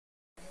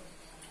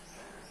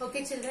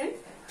Okay children,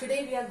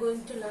 today we are going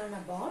to learn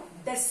about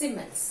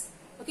decimals.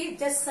 Okay,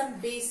 just some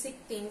basic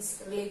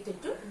things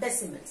related to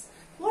decimals.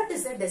 What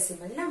is a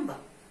decimal number?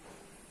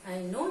 I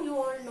know you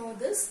all know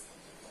this.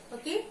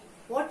 Okay,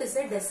 what is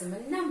a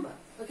decimal number?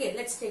 Okay,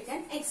 let's take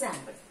an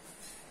example.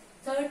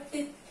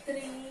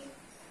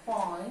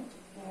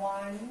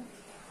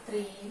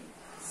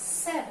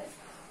 33.137.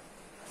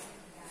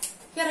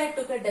 Here I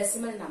took a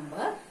decimal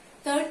number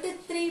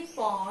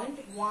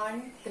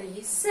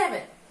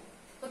 33.137.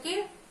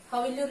 Okay,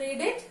 how will you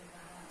read it?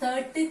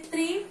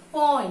 33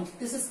 point.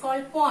 This is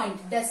called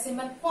point,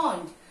 decimal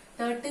point.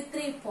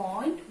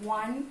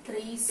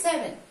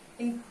 33.137.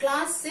 In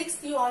class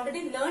 6 you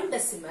already learned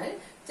decimal.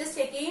 Just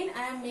again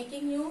I am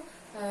making you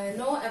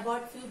know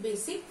about few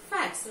basic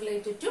facts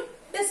related to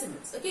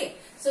decimals. Okay,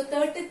 so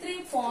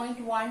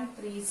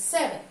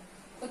 33.137.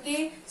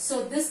 Okay,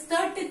 so this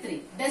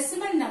 33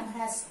 decimal number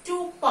has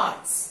two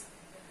parts.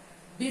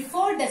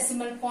 Before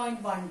decimal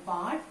point one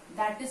part,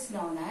 that is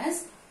known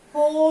as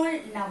whole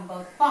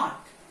number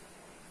part.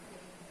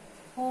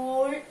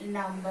 Whole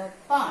number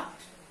part.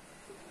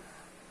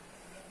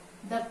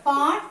 The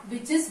part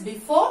which is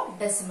before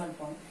decimal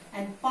point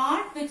and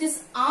part which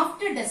is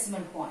after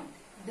decimal point.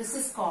 This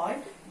is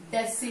called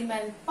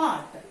decimal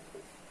part.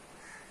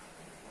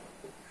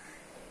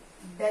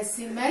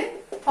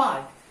 Decimal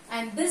part.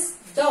 And this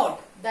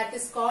dot, that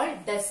is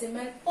called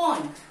decimal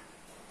point.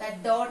 The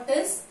dot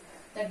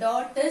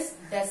is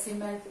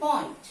decimal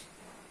point.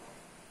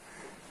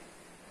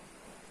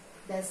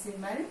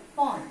 Decimal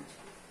point.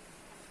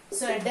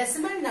 So a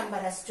decimal number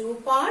has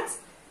two parts.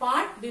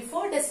 Part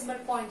before decimal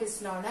point is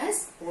known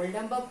as whole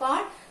number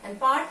part and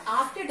part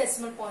after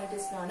decimal point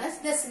is known as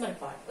decimal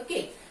part.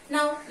 Okay.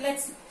 Now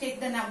let's take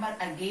the number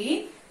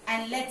again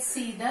and let's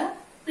see the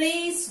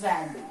place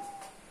value.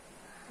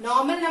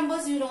 Normal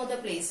numbers, you know the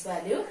place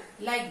value.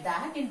 Like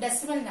that, in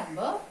decimal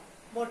number,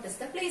 what is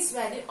the place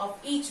value of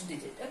each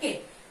digit?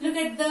 Okay, look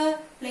at the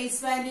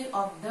place value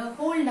of the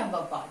whole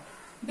number part.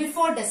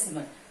 Before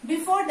decimal.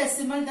 Before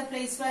decimal, the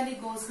place value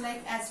goes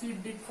like as we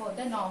did for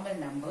the normal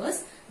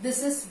numbers.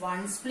 This is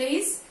ones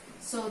place.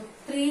 So,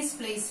 3's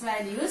place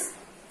value is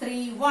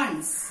 3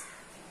 ones,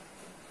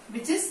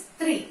 which is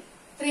 3.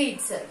 3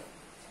 itself.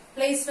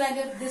 Place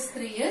value of this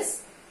 3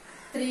 is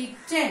 3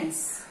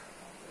 tens.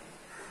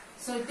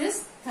 So, it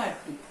is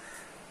 30.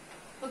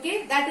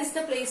 Okay, that is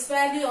the place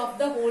value of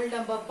the whole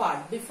number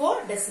part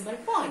before decimal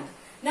point.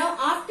 Now,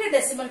 after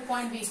decimal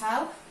point we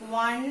have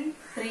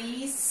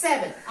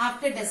 137.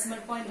 After decimal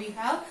point we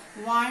have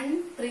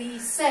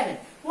 137.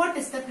 What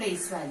is the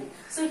place value?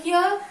 So,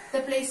 here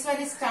the place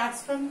value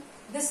starts from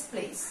this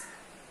place.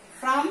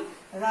 From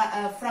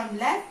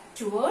left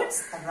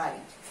towards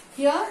right.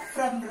 Here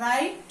from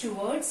right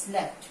towards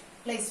left.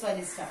 Place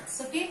value starts.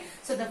 Okay.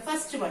 So, the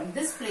first one,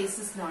 this place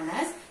is known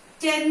as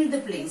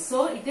 10th place.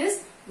 So, it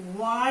is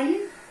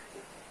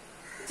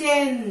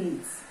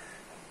 1/10.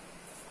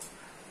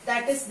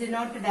 That is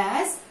denoted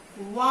as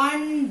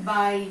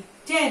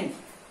 1/10.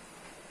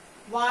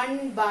 1/10.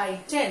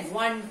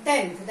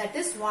 1/10. That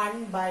is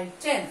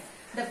 1/10.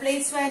 The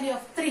place value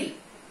of 3.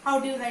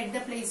 How do you write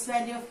the place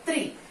value of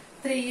 3?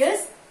 3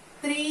 is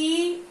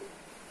 3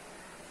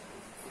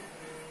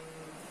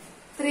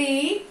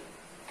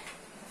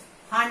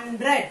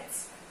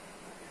 hundredths.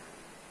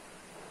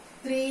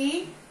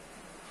 3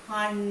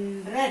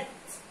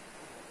 hundredths.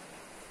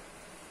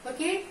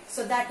 Okay,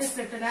 so that is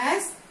written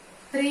as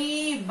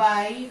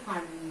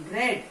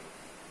 3/100.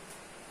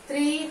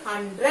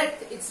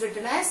 300th, it's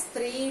written as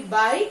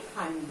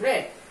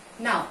 3/100.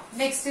 Now,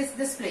 next is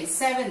this place,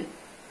 7.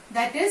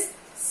 That is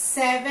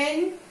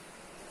 7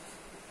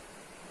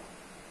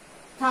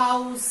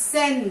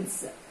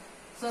 thousandths.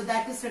 So,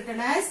 that is written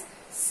as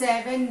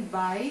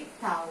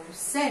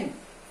 7/1000.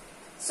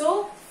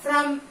 So,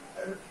 from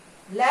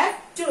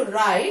left to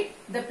right,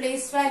 the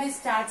place value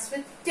starts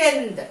with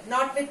 10th,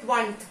 not with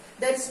 1th.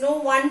 There is no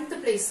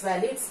 1th place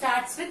value. It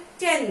starts with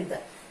 10th.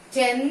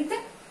 10th,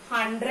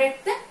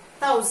 100th,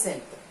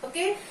 1000th.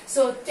 Okay.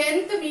 So,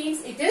 10th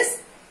means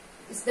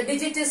the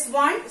digit is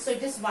 1. So,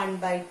 it is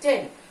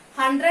 1/10.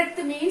 100th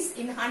means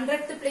in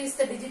 100th place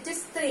the digit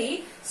is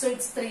 3. So,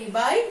 it's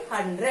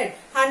 3/100.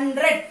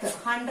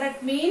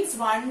 100th means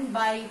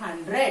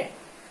 1/100.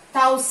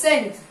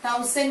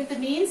 1000th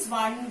means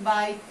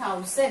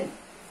 1/1000.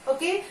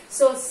 Okay,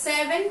 so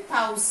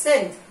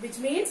 7,000, which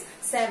means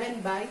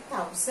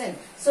 7/1000.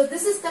 So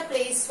this is the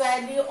place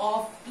value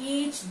of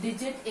each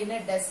digit in a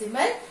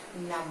decimal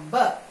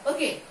number.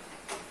 Okay.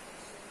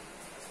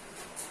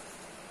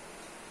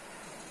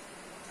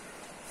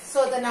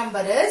 So the number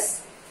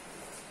is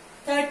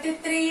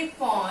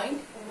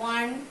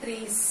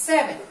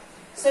 33.137.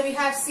 So we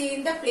have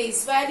seen the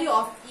place value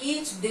of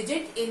each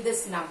digit in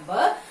this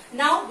number.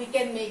 Now we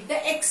can make the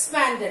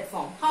expanded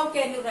form. How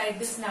can you write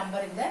this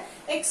number in the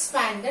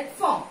expanded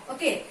form?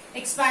 Okay,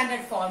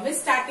 expanded form is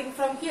starting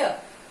from here.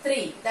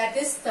 3, that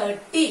is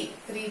 30.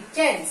 3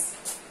 tens.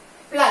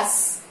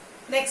 Plus,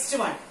 next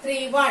one,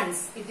 3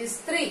 ones, it is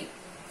 3.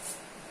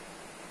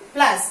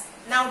 Plus,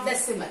 now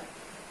decimal.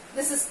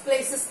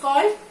 place is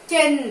called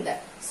tenth.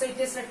 So it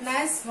is written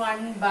as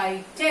 1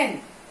 by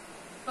 10.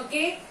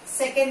 Okay.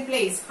 Second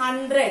place,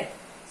 100.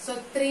 So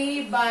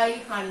 3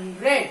 by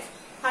 100.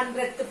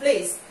 100th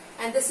place.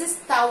 And this is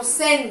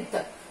thousandth.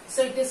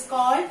 So it is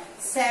called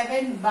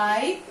 7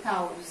 by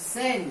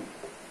 1000.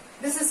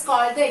 This is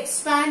called the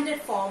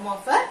expanded form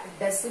of a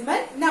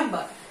decimal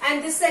number.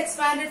 And this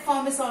expanded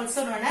form is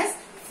also known as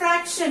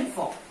fraction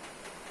form.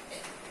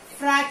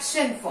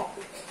 Fraction form.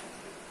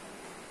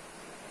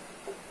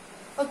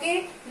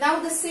 Okay. Now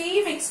the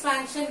same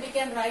expansion we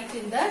can write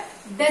in the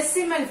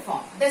decimal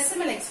form.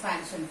 Decimal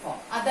expansion form.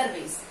 Other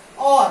ways.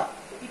 Or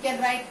we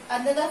can write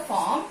another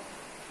form.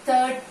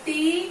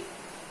 30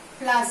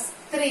 plus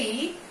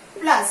 3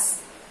 plus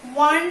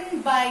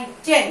 1 by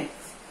 10.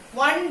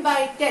 1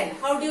 by 10.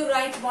 How do you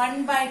write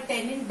 1 by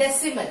 10 in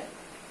decimal?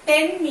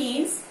 10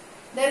 means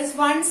there is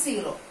 1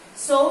 0.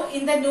 So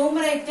in the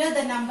numerator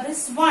the number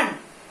is 1.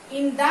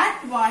 In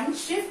that one,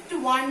 shift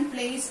 1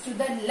 place to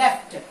the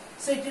left.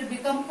 So it will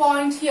become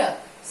point here.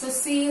 So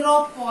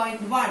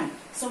 0.1.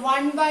 So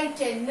 1 by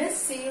 10 is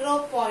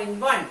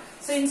 0.1.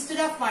 So instead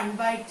of 1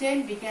 by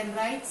 10 we can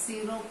write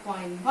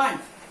 0.1.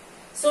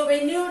 So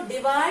when you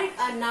divide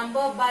a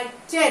number by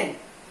 10,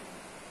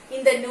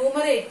 in the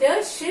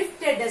numerator,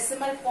 shift a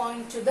decimal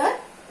point to the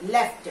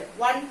left.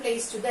 1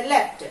 place to the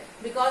left.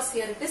 Because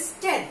here it is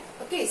 10.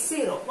 Okay,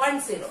 0, 1,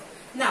 0.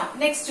 Now,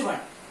 next one.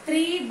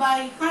 3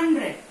 by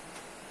 100.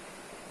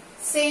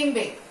 Same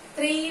way.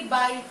 3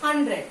 by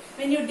 100.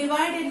 When you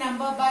divide a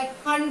number by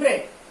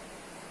 100,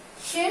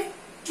 shift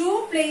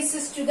 2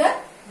 places to the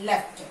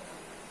left.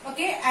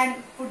 Okay, and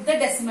put the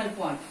decimal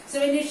point. So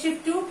when you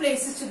shift 2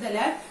 places to the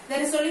left, there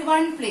is only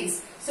 1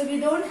 place. So we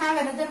don't have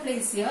another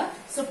place here.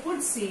 So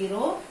put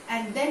 0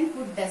 and then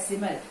put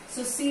decimal.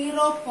 So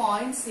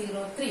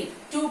 0.03.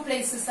 2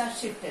 places are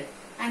shifted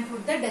and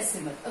put the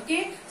decimal.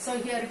 Okay, so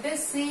here it is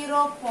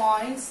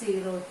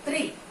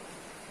 0.03.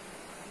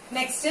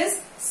 Next is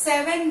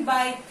 7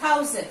 by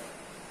 1000.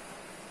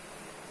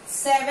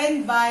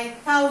 7 by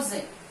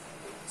 1000.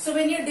 So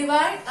when you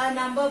divide a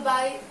number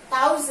by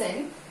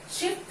 1000,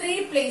 shift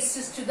 3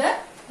 places to the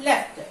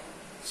left.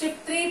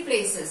 Shift 3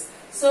 places.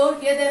 So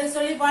here there is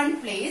only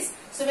 1 place.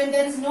 So when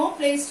there is no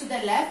place to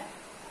the left,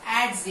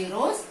 add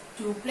zeros.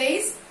 2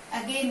 place.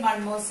 Again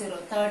 1 more 0.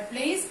 Third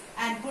place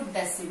and put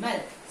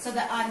decimal. So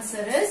the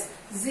answer is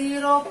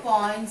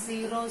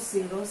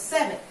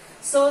 0.007.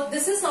 So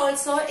this is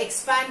also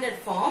expanded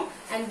form,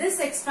 and this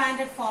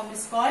expanded form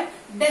is called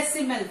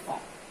decimal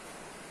form.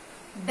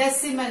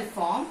 Decimal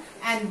form,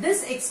 and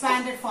this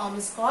expanded form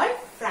is called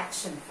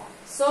fraction form.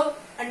 So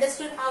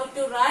understood how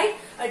to write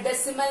a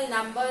decimal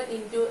number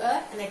into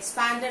an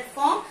expanded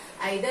form,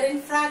 either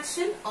in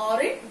fraction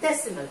or in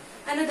decimal.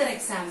 Another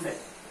example.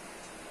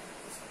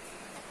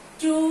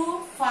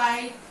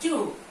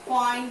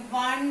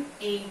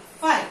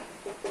 252.185.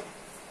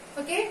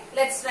 Okay,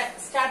 let's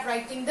start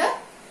writing the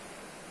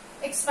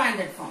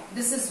expanded form.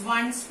 This is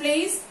ones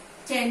place,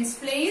 tens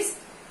place,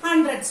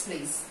 hundreds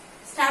place.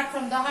 Start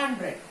from the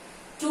 100.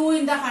 2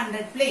 in the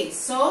 100 place.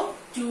 So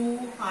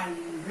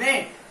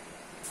 200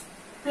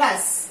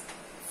 plus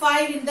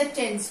 5 in the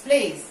tens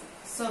place.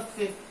 So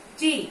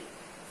 50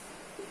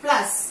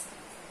 plus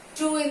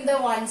 2 in the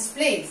ones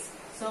place.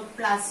 So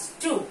plus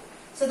 2.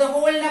 So the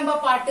whole number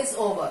part is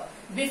over.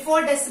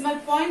 Before decimal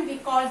point we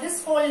call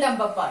this whole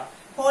number part.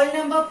 Whole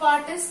number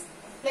part is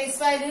place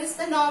value is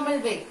the normal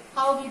way,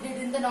 how we did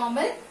in the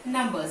normal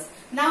numbers.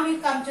 Now we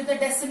come to the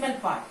decimal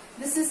part.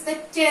 This is the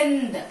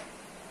tenth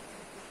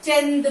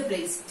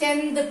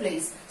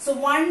place. So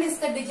 1 is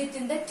the digit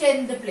in the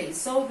 10th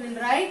place. So we will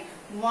write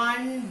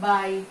 1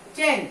 by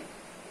 10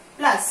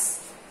 plus,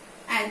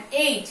 and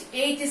 8.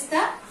 8 is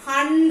the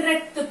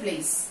 100th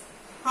place.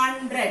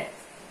 100.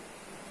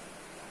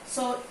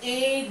 So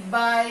 8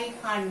 by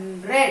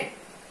 100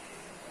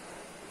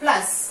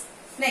 plus.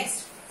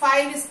 Next,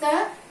 5 is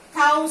the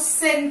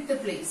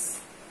 1000th place.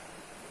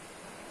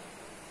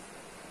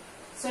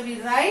 So we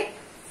write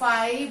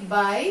 5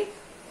 by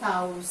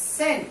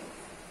 1000.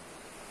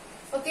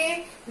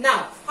 Okay.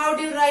 Now, how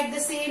do you write the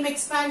same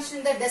expansion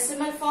in the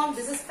decimal form?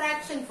 This is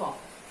fraction form.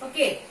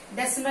 Okay.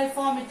 Decimal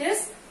form it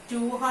is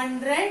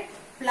 200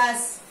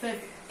 plus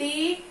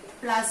 50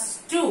 plus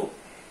 2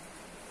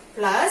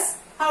 plus,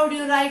 how do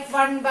you write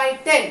 1 by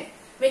 10?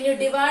 When you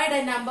divide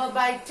a number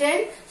by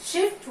 10,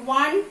 shift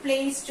one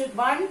place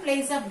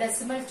of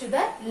decimal to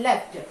the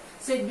left.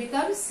 So it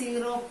becomes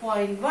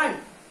 0.1.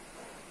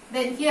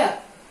 Then here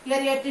you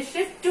have to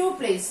shift 2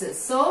 places.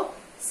 So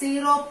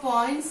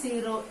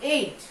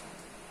 0.08.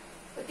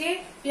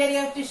 Okay, here you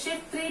have to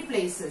shift 3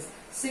 places.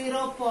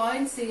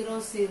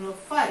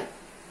 0.005.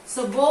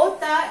 So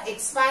both are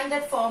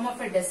expanded form of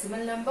a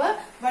decimal number,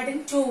 but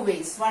in 2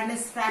 ways. One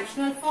is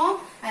fractional form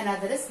and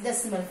other is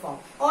decimal form.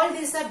 All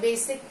these are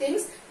basic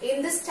things.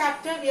 In this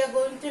chapter we are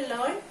going to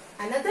learn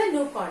another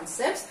new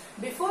concepts.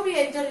 Before we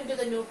enter into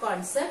the new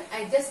concept,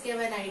 I just give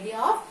an idea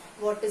of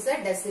what is a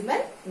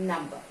decimal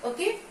number.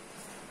 Okay.